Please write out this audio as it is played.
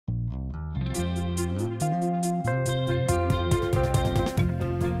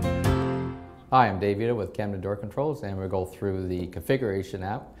Hi, I'm David with Camden Door Controls, and we'll go through the configuration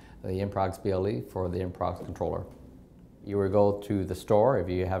app, the Mprox-BLE for the Mprox controller. You will go to the store. If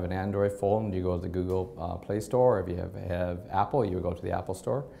you have an Android phone, you go to the Google Play Store. If you have Apple, you would go to the Apple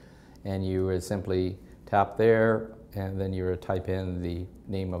Store, and you would simply tap there, and then you would type in the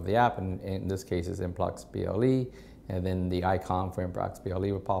name of the app, and in this case it's Mprox-BLE, and then the icon for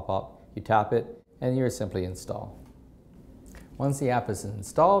Mprox-BLE will pop up. You tap it, and you would simply install. Once the app is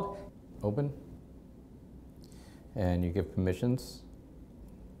installed, open, and you give permissions.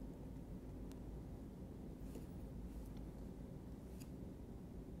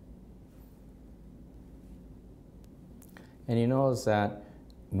 And you notice that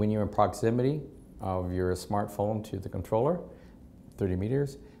when you're in proximity of your smartphone to the controller, 30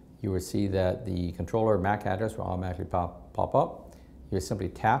 meters, you will see that the controller MAC address will automatically pop up. You simply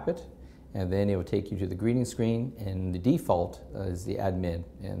tap it, and then it will take you to the greeting screen, and the default is the admin,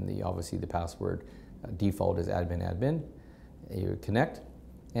 and obviously the password default is admin. You connect,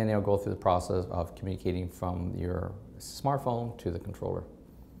 and it'll go through the process of communicating from your smartphone to the controller.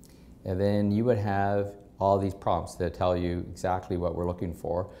 And then you would have all these prompts that tell you exactly what we're looking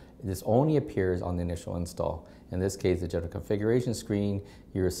for. This only appears on the initial install. In this case, the general configuration screen,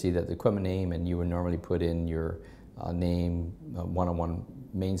 you will see that the equipment name, and you would normally put in your name, 101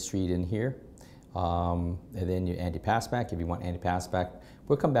 Main Street in here. And then your anti-passback, if you want anti-passback.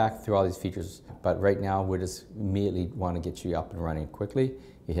 We'll come back through all these features, but right now we just immediately want to get you up and running quickly.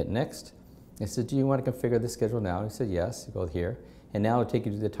 You hit next. It says, do you want to configure the schedule now? You said yes, you go here. And now it'll take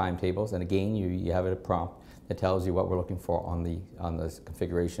you to the timetables, and again you have a prompt that tells you what we're looking for on the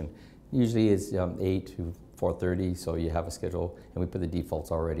configuration. Usually it's 8 to 4:30, so you have a schedule, and we put the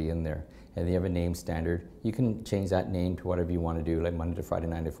defaults already in there. And you have a name standard. You can change that name to whatever you want to do, like Monday to Friday,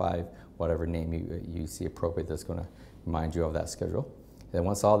 9 to 5, whatever name you see appropriate that's going to remind you of that schedule. And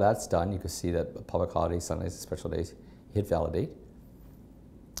once all that's done, you can see that public holidays, Sundays, special days, hit validate.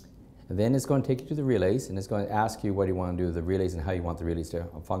 And then it's going to take you to the relays, and it's going to ask you what you want to do with the relays and how you want the relays to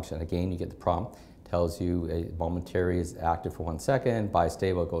function. Again, you get the prompt, tells you a momentary is active for 1 second,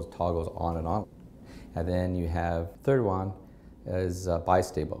 bistable, it toggles on and on. And then you have third one is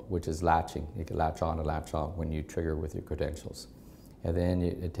bistable, which is latching. You can latch on and latch off when you trigger with your credentials. And then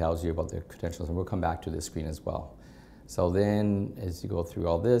it tells you about the credentials, and we'll come back to this screen as well. So then as you go through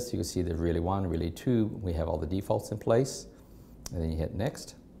all this, you can see the relay 1, relay 2, we have all the defaults in place. And then you hit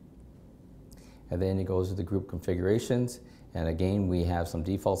next. And then it goes to the group configurations. And again, we have some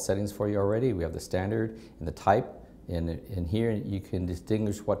default settings for you already. We have the standard and the type. And in here, you can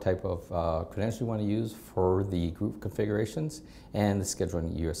distinguish what type of credential you want to use for the group configurations and the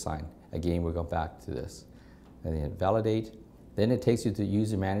scheduling you assign. Again, we'll go back to this. And then validate. Then it takes you to the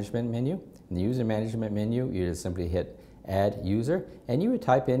user management menu. In the user management menu, you just simply hit add user, and you would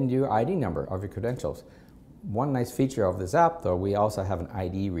type in your ID number of your credentials. One nice feature of this app, though, we also have an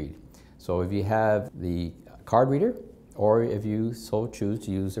ID read. So if you have the card reader, or if you so choose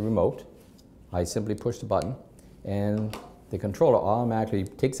to use a remote, I simply push the button, and the controller automatically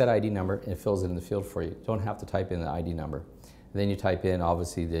takes that ID number and fills it in the field for you. You don't have to type in the ID number. And then you type in,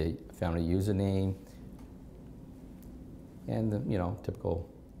 obviously, the family username, and the typical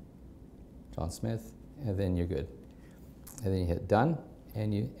John Smith, and then you're good. And then you hit done,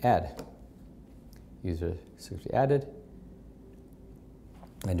 and you add. User security added.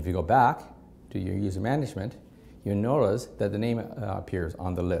 And if you go back to your user management, you'll notice that the name appears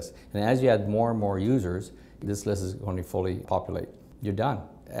on the list. And as you add more and more users, this list is going to fully populate. You're done.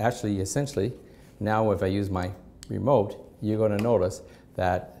 Actually, essentially, now if I use my remote, you're going to notice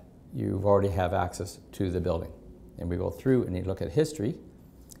that you already have access to the building. And we go through and you look at history,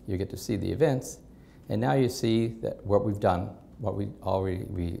 you get to see the events, and now you see that what we've done, we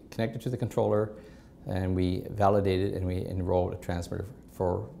connected to the controller, and we validated and we enrolled a transmitter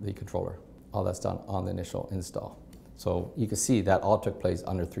for the controller. All that's done on the initial install. So you can see that all took place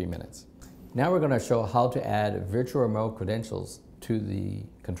under 3 minutes. Now we're going to show how to add virtual remote credentials to the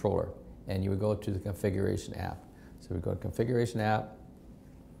controller, and you would go to the configuration app. So we go to configuration app,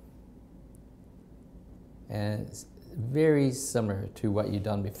 and it's very similar to what you've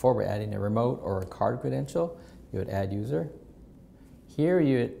done before. We're adding a remote or a card credential. You would add user. Here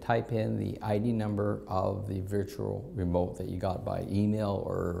you would type in the ID number of the virtual remote that you got by email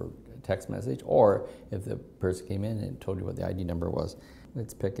or text message, or if the person came in and told you what the ID number was.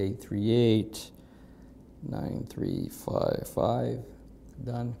 Let's pick 838-9355,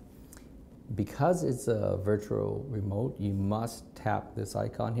 done. Because it's a virtual remote, you must tap this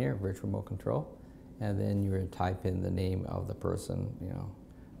icon here, virtual remote control, and then you're going to type in the name of the person,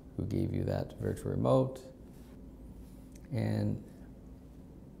 who gave you that virtual remote, and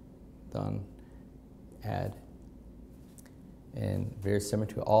done. add. And very similar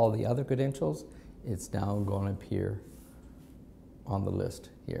to all the other credentials, it's now going to appear on the list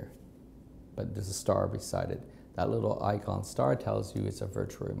here. But there's a star beside it. That little icon star tells you it's a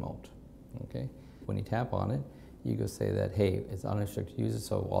virtual remote. Okay? When you tap on it, you go say that, hey, it's unrestricted user,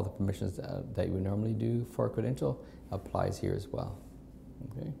 so all the permissions that you would normally do for a credential applies here as well.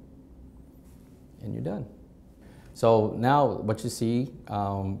 Okay? And you're done. So now what you see,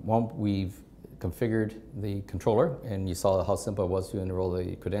 we've configured the controller, and you saw how simple it was to enroll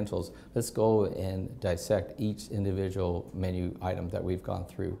the credentials. Let's go and dissect each individual menu item that we've gone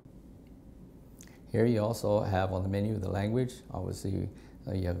through. Here you also have on the menu the language. Obviously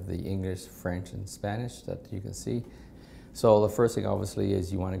you have the English, French, and Spanish that you can see. So the first thing obviously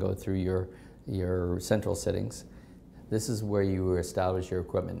is you want to go through your central settings. This is where you establish your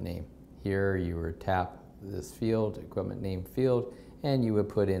equipment name. Here you would tap this field, equipment name field, and you would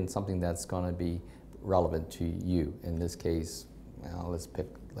put in something that's going to be relevant to you. In this case, well, let's pick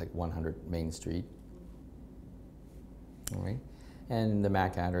like 100 Main Street. All right. And the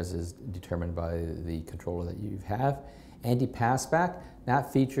MAC address is determined by the controller that you have. Anti-passback,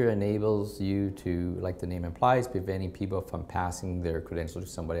 that feature enables you to, like the name implies, preventing people from passing their credentials to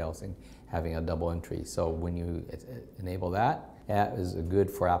somebody else and having a double entry. So when you enable that, that is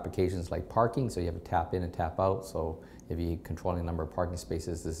good for applications like parking, so you have to tap in and tap out. So if you're controlling a number of parking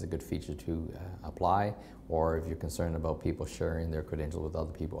spaces, this is a good feature to apply, or if you're concerned about people sharing their credentials with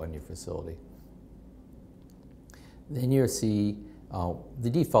other people in your facility. Then you'll see the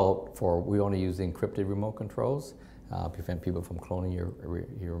default for, we only use the encrypted remote controls, prevent people from cloning your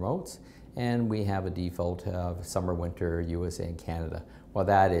remotes. And we have a default of summer, winter, USA, and Canada. Well,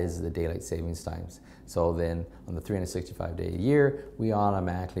 that is the daylight savings times. So then on the 365-day a year, we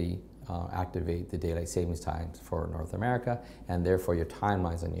automatically activate the daylight savings times for North America, and therefore your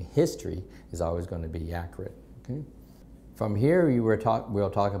timelines and your history is always going to be accurate. Okay? From here, we'll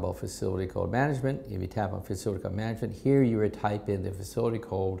talk about facility code management. If you tap on facility code management, here you would type in the facility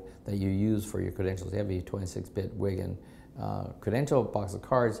code that you use for your credentials. You have a 26-bit WIG credential box of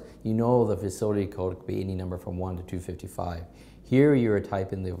cards. You know the facility code could be any number from 1 to 255. Here you would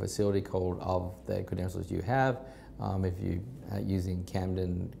type in the facility code of the credentials you have. If you're using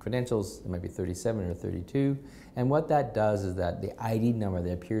Camden credentials, it might be 37 or 32. And what that does is that the ID number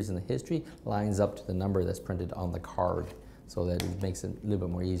that appears in the history lines up to the number that's printed on the card, so that it makes it a little bit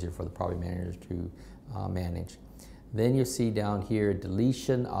more easier for the property manager to manage. Then you see down here,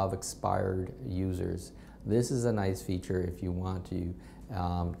 deletion of expired users. This is a nice feature if you want to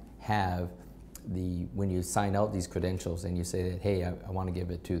have when you sign out these credentials and you say that, hey, I want to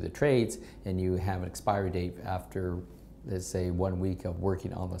give it to the trades, and you have an expiry date after, let's say, 1 week of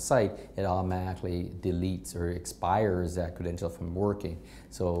working on the site, it automatically deletes or expires that credential from working.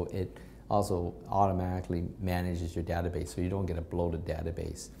 So it also automatically manages your database, so you don't get a bloated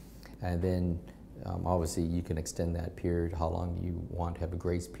database. And then obviously you can extend that period, how long you want to have a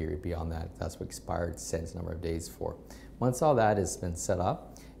grace period beyond that. That's what expired sets number of days for. Once all that has been set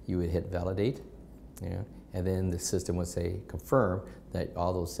up, you would hit validate, and then the system would say confirm that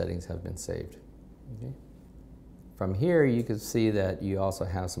all those settings have been saved. Okay. From here, you can see that you also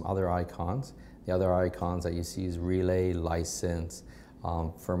have some other icons. The other icons that you see is relay, license,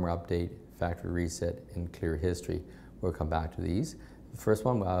 firmware update, factory reset, and clear history. We'll come back to these. The first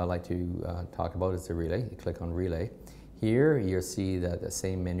one I'd like to talk about is the relay. You click on relay. Here you'll see that the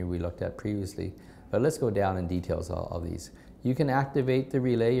same menu we looked at previously, but let's go down in details of these. You can activate the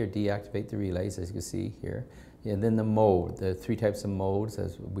relay or deactivate the relays, as you can see here. And then the mode, the 3 types of modes,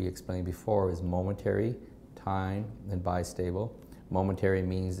 as we explained before, is momentary, time, and bistable. Momentary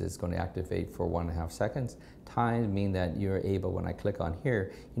means it's going to activate for 1.5 seconds. Time means that you're able, when I click on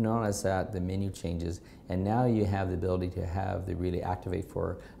here, you notice that the menu changes, and now you have the ability to have the relay activate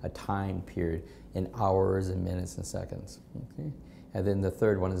for a time period in hours and minutes and seconds. Okay? And then the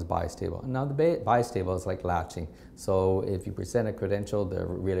third one is bistable. Now the bistable is like latching. So if you present a credential, the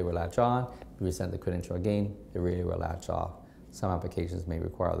relay will latch on. If you present the credential again, the relay will latch off. Some applications may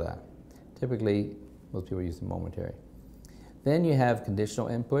require that. Typically, most people use the momentary. Then you have conditional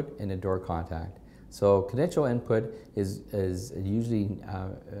input and a door contact. So conditional input is usually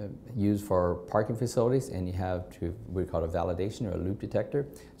used for parking facilities, and you have we call it a validation or a loop detector.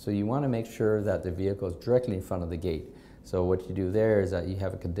 So you want to make sure that the vehicle is directly in front of the gate. So what you do there is that you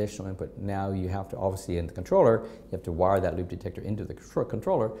have a conditional input. Now you have to, obviously in the controller, you have to wire that loop detector into the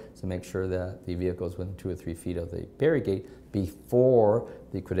controller to make sure that the vehicle is within 2 or 3 feet of the barrier gate before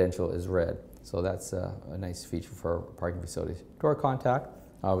the credential is read. So that's a nice feature for parking facilities. Door contact,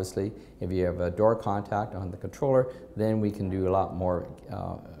 obviously, if you have a door contact on the controller, then we can do a lot more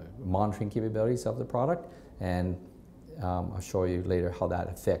monitoring capabilities of the product, and I'll show you later how that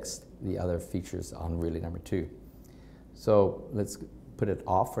affects the other features on relay number 2. So let's put it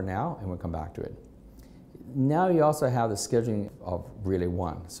off for now, and we'll come back to it. Now you also have the scheduling of relay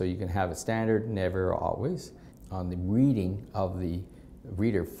 1. So you can have a standard, never, or always on the reading of the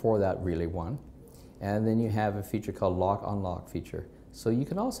reader for that relay 1. And then you have a feature called lock-unlock feature. So you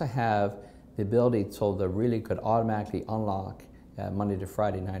can also have the ability so the relay could automatically unlock Monday to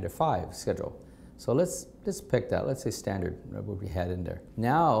Friday 9 to 5 schedule. So let's pick that. Let's say standard, what we had in there.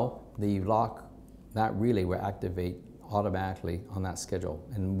 Now the lock, that relay will activate automatically on that schedule.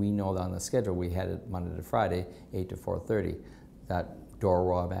 And we know that on the schedule we had it Monday to Friday, 8 to 4:30. That door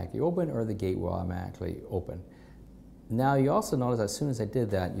will automatically open or the gate will automatically open. Now you also notice as soon as I did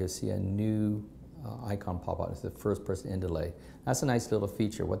that, you'll see a new icon pop out. It's the first person in delay. That's a nice little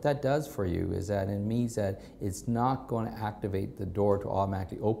feature. What that does for you is that it means that it's not going to activate the door to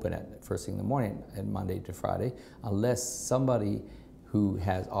automatically open at first thing in the morning at Monday to Friday unless somebody who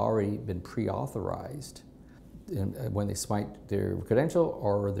has already been pre-authorized when they smite their credential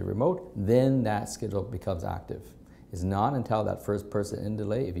or the remote, then that schedule becomes active. It's not until that first person in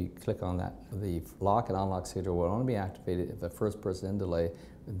delay, if you click on that, the lock and unlock schedule will only be activated if the first person in delay.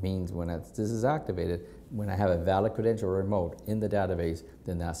 It means when this is activated, when I have a valid credential or remote in the database,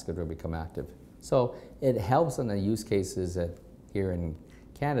 then that schedule will become active. So it helps in the use cases that here in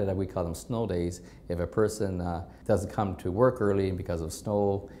Canada, we call them snow days. If a person doesn't come to work early because of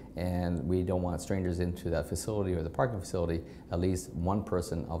snow and we don't want strangers into that facility or the parking facility, at least one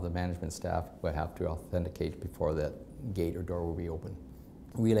person of the management staff will have to authenticate before that gate or door will be open.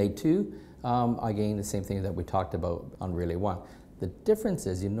 Relay 2, again, the same thing that we talked about on Relay 1. The difference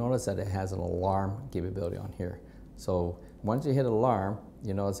is you notice that it has an alarm capability on here. So once you hit alarm,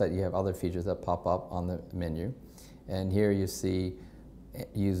 you notice that you have other features that pop up on the menu. And here you see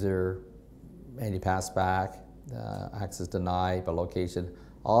user, anti-passback, access denied by location,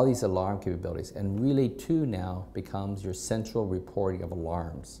 all these alarm capabilities. And Relay 2 now becomes your central reporting of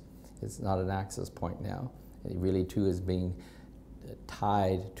alarms. It's not an access point now. Relay 2 is being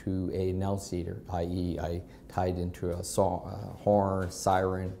tied to a annunciator, i.e. I tied into a horn,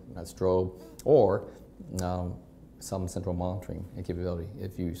 siren, a strobe, or some central monitoring capability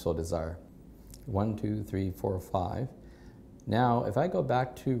if you so desire. 1, 2, 3, 4, 5. Now, if I go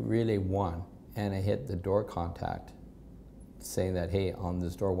back to Relay 1 and I hit the door contact, saying that, hey, on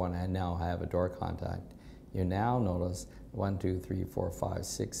this door 1, I now have a door contact, you now notice 1, 2, 3, 4, 5,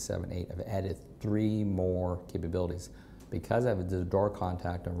 6, 7, 8. I've added 3 more capabilities. Because I have the door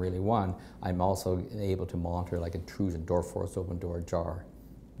contact on Relay 1, I'm also able to monitor like intrusion, door force open, door ajar.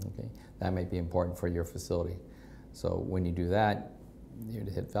 Okay, that might be important for your facility. So when you do that, you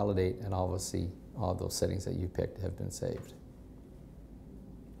hit validate, and obviously all those settings that you picked have been saved.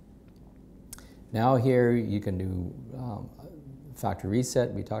 Now here you can do factory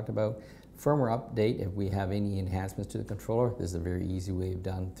reset, we talked about. Firmware update, if we have any enhancements to the controller, this is a very easy way of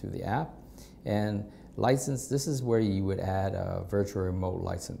done through the app. And license, this is where you would add a virtual remote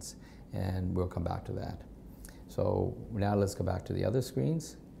license, and we'll come back to that. So now let's go back to the other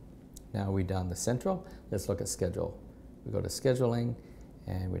screens. Now we've done the central, let's look at schedule. We go to scheduling,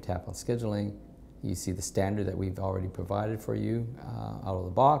 and we tap on scheduling. You see the standard that we've already provided for you out of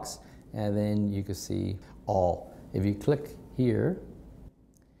the box, and then you can see all. If you click here,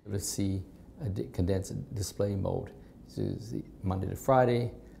 you'll see a condensed display mode. This is the Monday to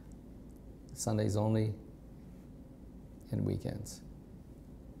Friday, Sundays only, and weekends.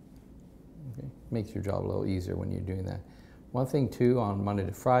 Okay. Makes your job a little easier when you're doing that. One thing too, on Monday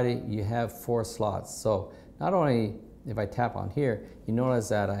to Friday, you have 4 slots. So not only if I tap on here, you notice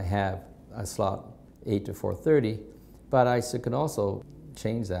that I have a slot 8 to 4:30, but I could also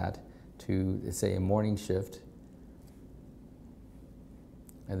change that to, say, a morning shift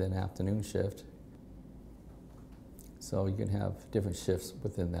and then afternoon shift. So you can have different shifts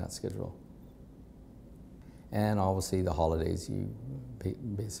within that schedule. And obviously the holidays, you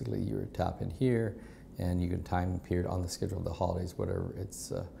basically you tap in here and you can time period on the schedule of the holidays, whatever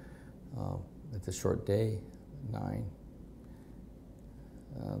it's a short day, 9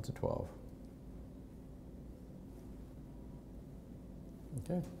 to 12.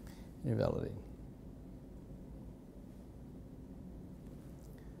 Okay, you validate.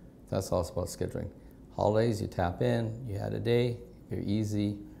 That's also about scheduling. Holidays, you tap in, you add a day, you're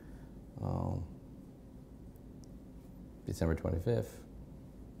easy. December 25th.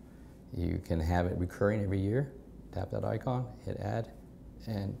 You can have it recurring every year. Tap that icon, hit add,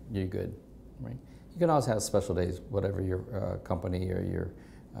 and you're good, right? You can also have special days, whatever your company or your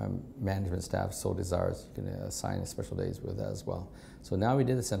management staff so desires, you can assign special days with that as well. So now we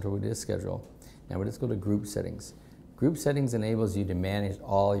did the central, we did the schedule. Now let's go to group settings. Group settings enables you to manage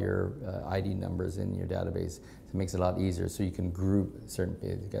all your ID numbers in your database. It makes it a lot easier, so you can group certain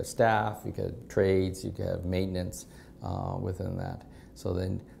people. You can have staff, you can have trades, you can have maintenance within that. So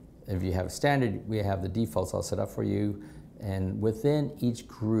then if you have standard, we have the defaults all set up for you, and within each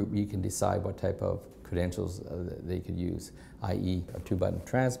group you can decide what type of credentials they could use, i.e. a 2-button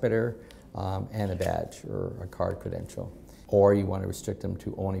transmitter and a badge or a card credential. Or you want to restrict them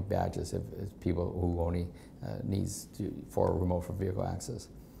to only badges if people who only needs for remote for vehicle access.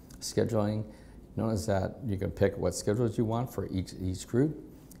 Scheduling, notice that you can pick what schedules you want for each group,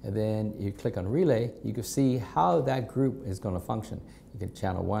 and then you click on relay, you can see how that group is going to function. You can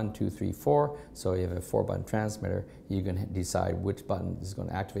channel 1, 2, 3, 4, so you have a 4-button transmitter, you can decide which button is going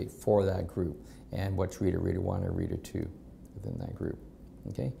to activate for that group, and which reader 1 or reader 2 within that group.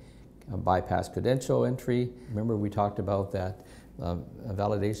 Okay? Bypass credential entry. Remember we talked about that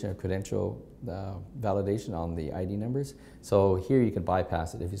validation of credential validation on the ID numbers. So here you can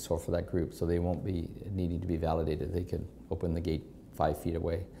bypass it if you sort for that group, so they won't be needing to be validated. They can open the gate 5 feet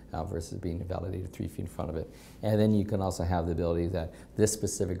away versus being validated 3 feet in front of it. And then you can also have the ability that this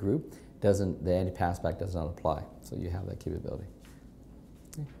specific group doesn't, the anti-passback does not apply. So you have that capability.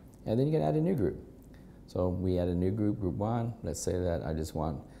 Okay. And then you can add a new group. So we add a new group, group 1. Let's say that I just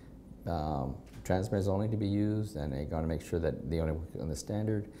want transmitters only to be used, and they're going to make sure that they only work on the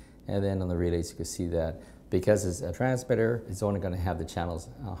standard. And then on the relays, you can see that because it's a transmitter, it's only going to have the channels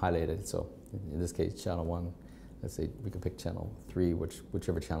highlighted. So in this case, channel 1, let's say we can pick channel 3,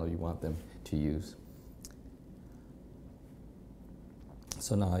 whichever channel you want them to use.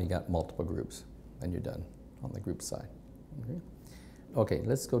 So now you got multiple groups, and you're done on the group side. Okay,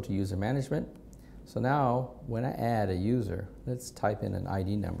 let's go to user management. So now, when I add a user, let's type in an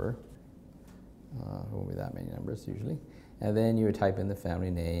ID number. Won't be that many numbers usually. And then you would type in the family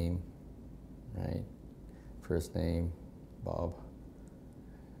name, right? First name, Bob.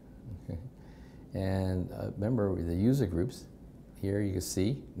 Okay. And remember the user groups. Here you can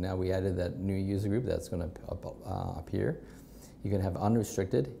see, now we added that new user group that's going to appear. You can have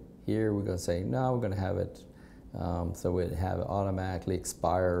unrestricted. Here we're going to say, no, we're going to have it, so we'd have it automatically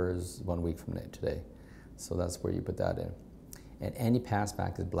expires 1 week from today. So that's where you put that in. And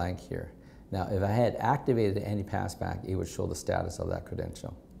anti-passback is blank here. Now, if I had activated the anti-passback, it would show the status of that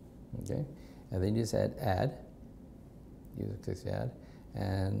credential. Okay? And then you just add, user clicks add,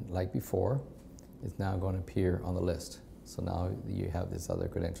 and like before, it's now going to appear on the list. So now you have this other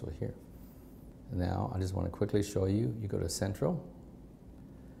credential here. Now, I just want to quickly show you, you go to Central,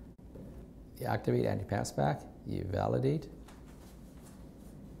 you activate anti-passback, you validate,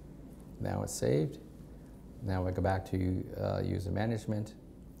 now it's saved. Now we go back to user management.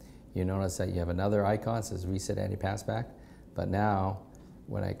 You notice that you have another icon that says reset anti-passback, but now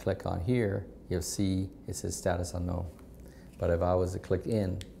when I click on here, you'll see it says status unknown. But if I was to click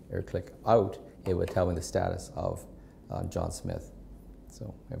in or click out, it would tell me the status of John Smith.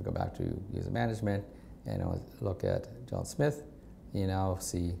 So if I go back to user management and I'll look at John Smith, you now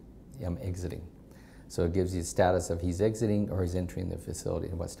see I'm exiting. So it gives you the status of he's exiting or he's entering the facility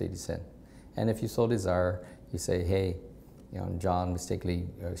and what state he's in. And if you so desire, you say, hey, you know, John mistakenly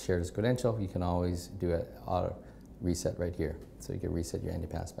shared his credential, you can always do an auto reset right here. So you can reset your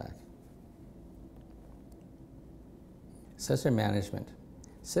anti-passback. Session management.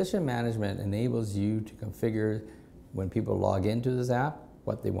 Session management enables you to configure when people log into this app,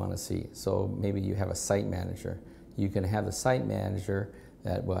 what they want to see. So maybe you have a site manager. You can have the site manager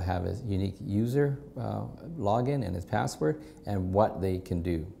that will have a unique user login and his password and what they can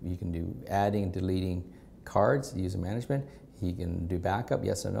do. You can do adding and deleting cards, user management. He can do backup,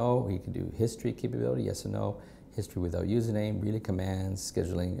 yes or no. He can do history capability, yes or no. History without username, relay commands,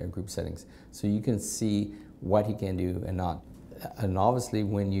 scheduling, and group settings. So you can see what he can do and not. And obviously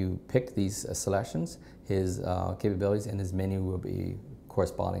when you pick these selections, his capabilities and his menu will be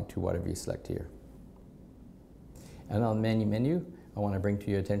corresponding to whatever you select here. And on the menu, I want to bring to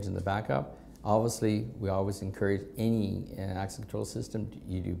your attention the backup. Obviously, we always encourage any access control system,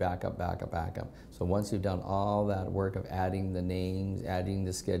 you do backup, backup, backup. So once you've done all that work of adding the names, adding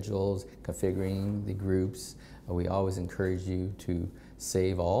the schedules, configuring the groups, we always encourage you to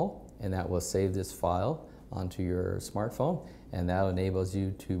save all, and that will save this file onto your smartphone, and that enables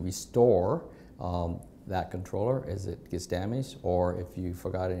you to restore that controller as it gets damaged or if you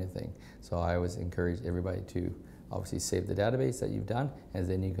forgot anything. So I always encourage everybody to obviously save the database that you've done, and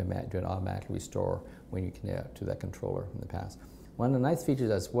then you can do an automatic restore when you connect to that controller in the past. One of the nice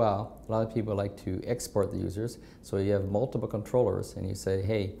features as well, a lot of people like to export the users. So you have multiple controllers and you say,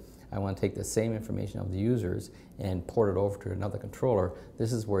 hey, I want to take the same information of the users and port it over to another controller.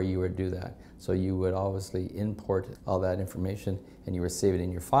 This is where you would do that. So you would obviously import all that information and you would save it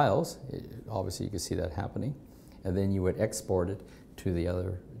in your files. Obviously you can see that happening. And then you would export it to the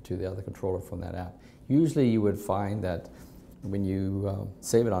other controller from that app. Usually you would find that when you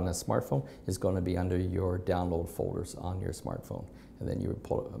save it on a smartphone, it's going to be under your download folders on your smartphone. And then you would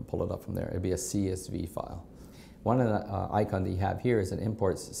pull it up from there. It'd be a CSV file. One of the icons that you have here is an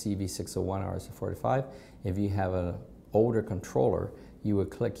imports CV-601 RS-45. If you have an older controller, you would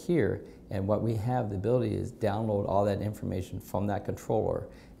click here, and what we have the ability is download all that information from that controller,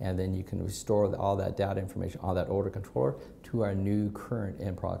 and then you can restore all that data information on that older controller to our new current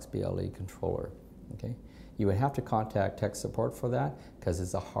Mprox-BLE controller. Okay? You would have to contact tech support for that because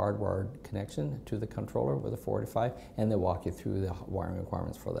it's a hardwired connection to the controller with a 45, and they'll walk you through the wiring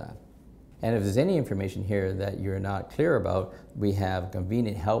requirements for that. And if there's any information here that you're not clear about, we have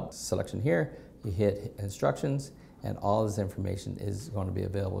convenient help selection here. You hit instructions, and all this information is going to be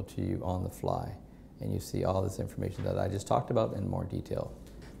available to you on the fly. And you see all this information that I just talked about in more detail.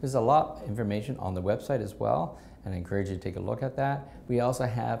 There's a lot of information on the website as well, and I encourage you to take a look at that. We also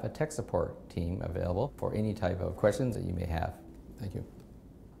have a tech support team available for any type of questions that you may have. Thank you.